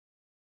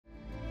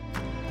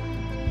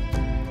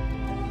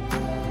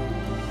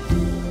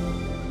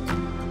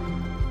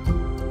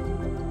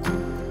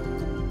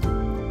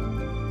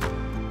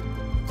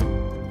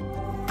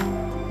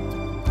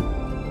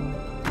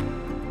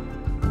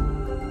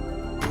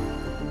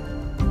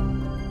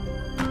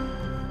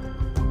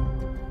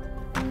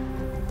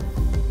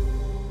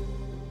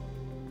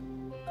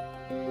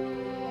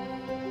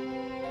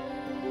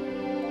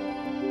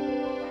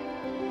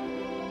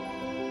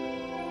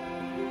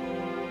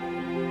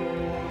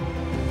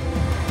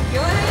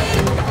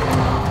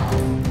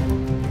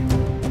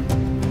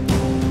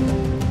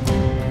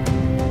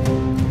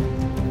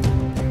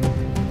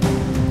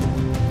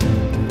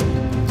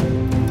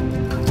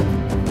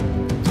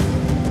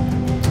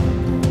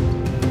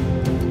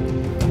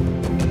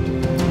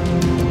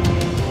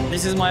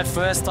This is my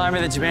first time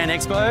at the Japan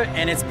Expo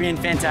and it's been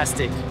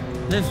fantastic.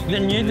 The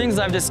new things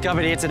I've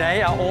discovered here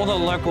today are all the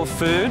local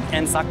food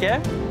and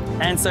sake.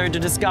 And so to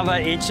discover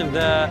each of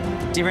the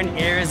different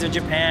areas of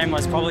Japan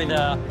was probably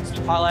the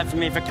highlight for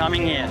me for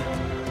coming here.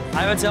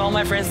 I would tell all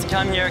my friends to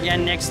come here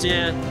again next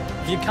year.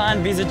 If you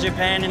can't visit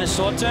Japan in the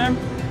short term,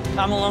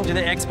 come along to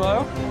the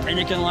Expo and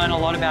you can learn a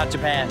lot about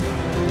Japan.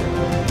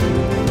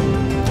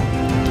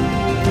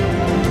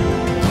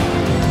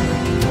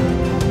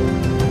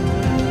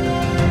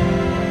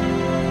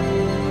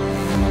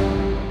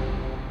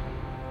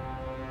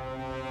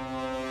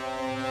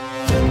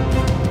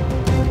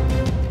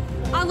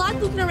 I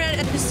like looking around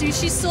at the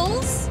sushi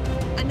stalls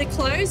and the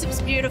clothes. It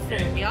was beautiful.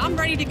 Yeah, I'm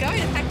ready to go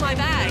to pack my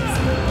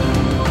bags.